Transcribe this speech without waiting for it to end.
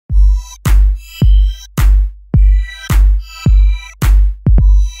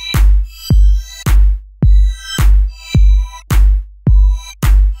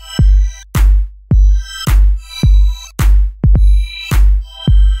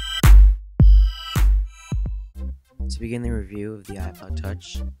begin the review of the iPod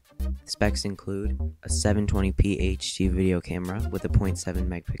Touch, the specs include a 720p HD video camera with a 0.7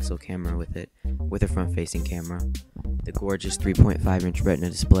 megapixel camera with a front-facing camera, the gorgeous 3.5-inch Retina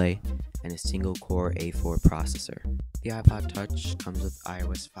display, and a single-core A4 processor. The iPod Touch comes with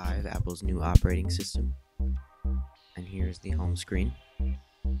iOS 5, Apple's new operating system. And here's the home screen.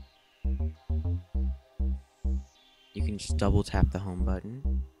 You can just double tap the home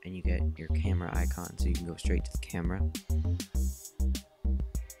button and you get your camera icon, so you can go straight to the camera.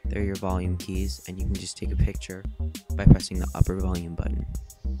 There are your volume keys, and you can just take a picture by pressing the upper volume button.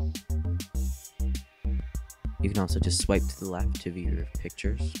 You can also just swipe to the left to view your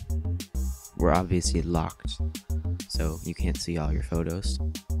pictures. We're obviously locked, so you can't see all your photos.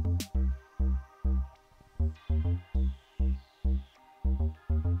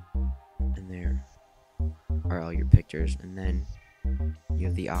 And there are all your pictures, and then you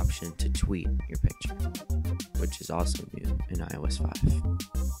have the option to tweet your picture, which is also new in iOS 5.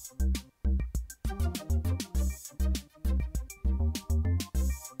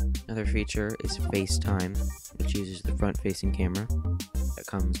 Another feature is FaceTime, which uses the front-facing camera that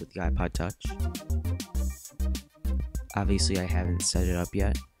comes with the iPod Touch. Obviously, I haven't set it up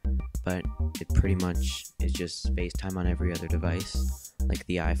yet, but it pretty much is just FaceTime on every other device, like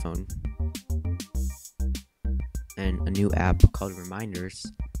the iPhone. And a new app called Reminders,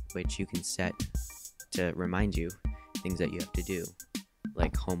 which you can set to remind you things that you have to do,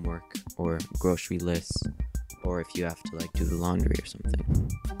 like homework or grocery lists, or if you have to do the laundry or something.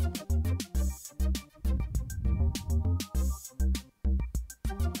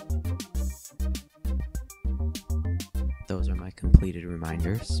 Those are my completed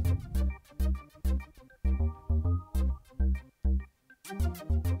reminders.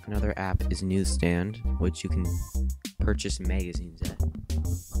 Another app is Newsstand, which you can purchase magazines at.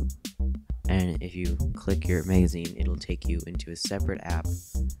 And if you click your magazine, it'll take you into a separate app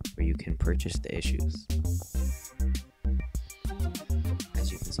where you can purchase the issues. As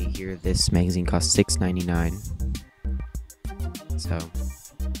you can see here, this magazine costs $6.99. So,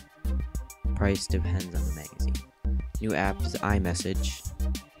 price depends on the magazine. New app is iMessage.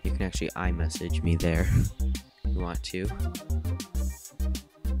 You can actually iMessage me there if you want to.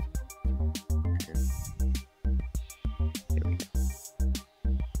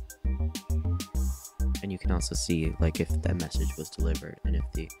 And you can also see if that message was delivered and if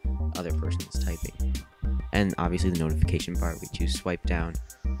the other person is typing. And obviously the notification bar, which you swipe down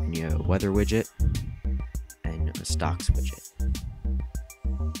and you have a weather widget and a stocks widget.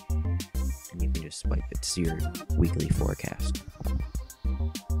 And you can just swipe it to see your weekly forecast.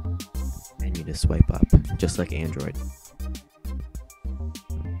 And you just swipe up, just like Android.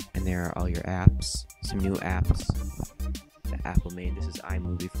 And there are all your apps, some new apps that Apple made. This is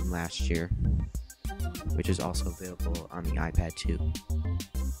iMovie from last year, which is also available on the iPad 2.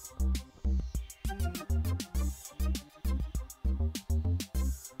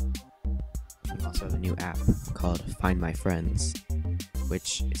 We also have a new app called Find My Friends,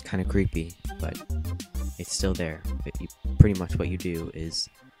 which is kind of creepy, but it's still there. Pretty much what you do is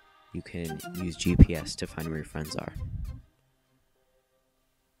you can use GPS to find where your friends are.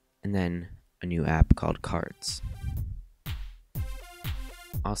 And then a new app called Cards.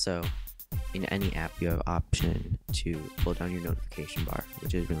 Also, in any app, you have option to pull down your notification bar,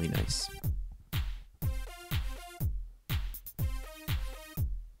 which is really nice.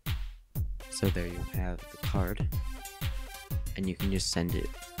 So there you have the card, and you can just send it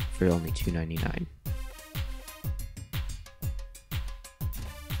for only $2.99.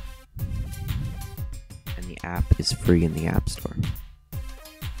 And the app is free in the App Store.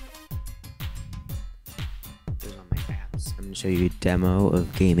 I'm going to show you a demo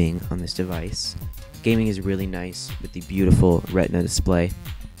of gaming on this device. Gaming is really nice with the beautiful Retina display.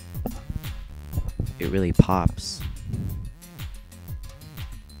 It really pops.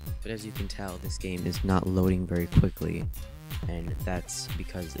 But as you can tell, this game is not loading very quickly, and that's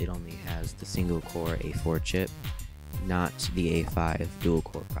because it only has the single-core A4 chip, not the A5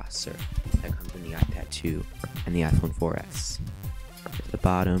 dual-core processor that comes in the iPad 2 and the iPhone 4S. At the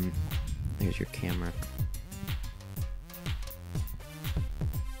bottom, there's your camera.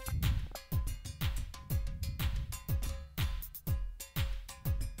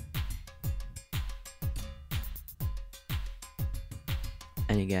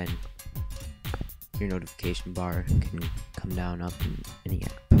 And again, your notification bar can come down up in any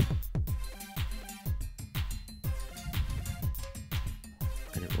app.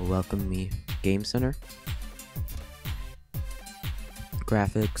 And it will welcome me Game Center.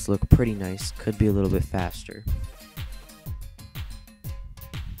 Graphics look pretty nice, could be a little bit faster.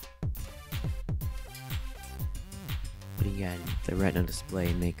 But again, the Retina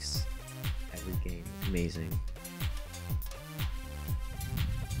display makes every game amazing.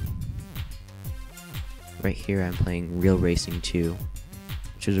 Right here I'm playing Real Racing 2,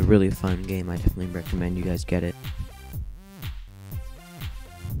 which is a really fun game. I definitely recommend you guys get it.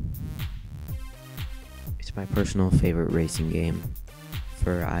 It's my personal favorite racing game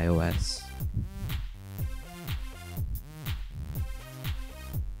for iOS.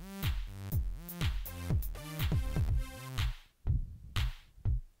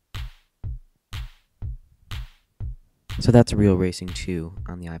 So that's Real Racing 2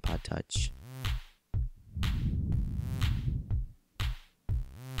 on the iPod Touch.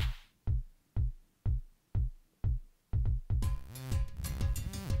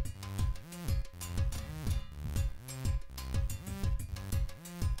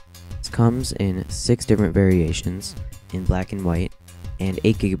 This comes in 6 different variations in black and white, and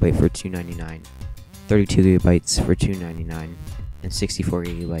 8GB for $2.99, 32GB for $2.99, and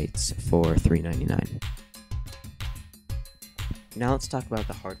 64GB for $3.99. Now let's talk about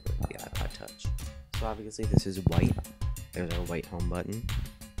the hardware of the iPod Touch. So obviously this is white. There's our white home button.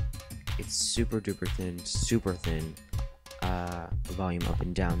 It's super duper thin, super thin. Volume up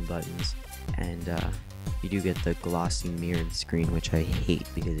and down buttons, and you do get the glossy mirrored screen, which I hate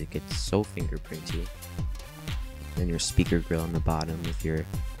because it gets so fingerprinty. Then your speaker grill on the bottom with your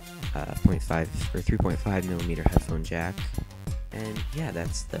 0.5 or 3.5 millimeter headphone jack. And yeah,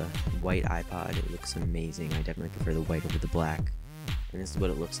 that's the white iPod. It looks amazing. I definitely prefer the white over the black. And this is what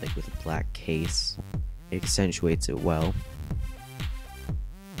it looks like with a black case. It accentuates it well.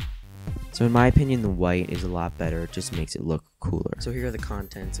 So in my opinion, the white is a lot better. It just makes it look cooler. So here are the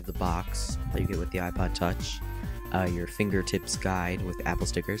contents of the box that you get with the iPod Touch. Your fingertips guide with Apple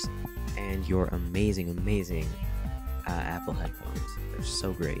stickers, and your amazing Apple headphones. They're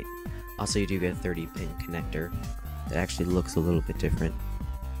so great. Also, you do get a 30-pin connector that actually looks a little bit different.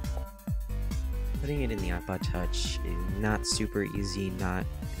 Putting it in the iPod Touch is not super easy, not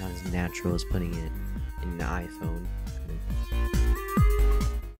as natural as putting it in the iPhone.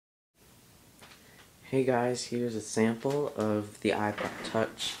 Hey guys, here's a sample of the iPod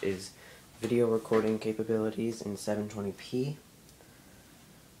Touch's video recording capabilities in 720p.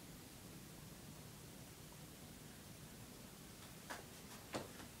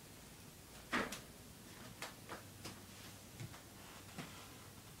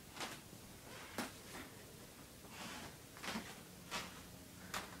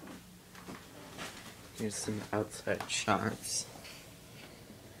 Here's some outside shots.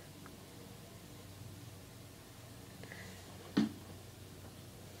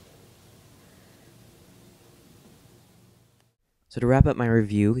 So to wrap up my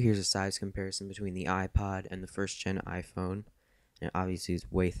review, here's a size comparison between the iPod and the first-gen iPhone. And it obviously is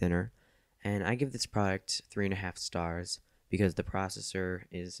way thinner. And I give this product 3.5 stars because the processor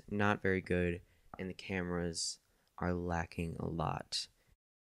is not very good and the cameras are lacking a lot.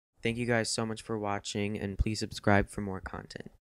 Thank you guys so much for watching, and please subscribe for more content.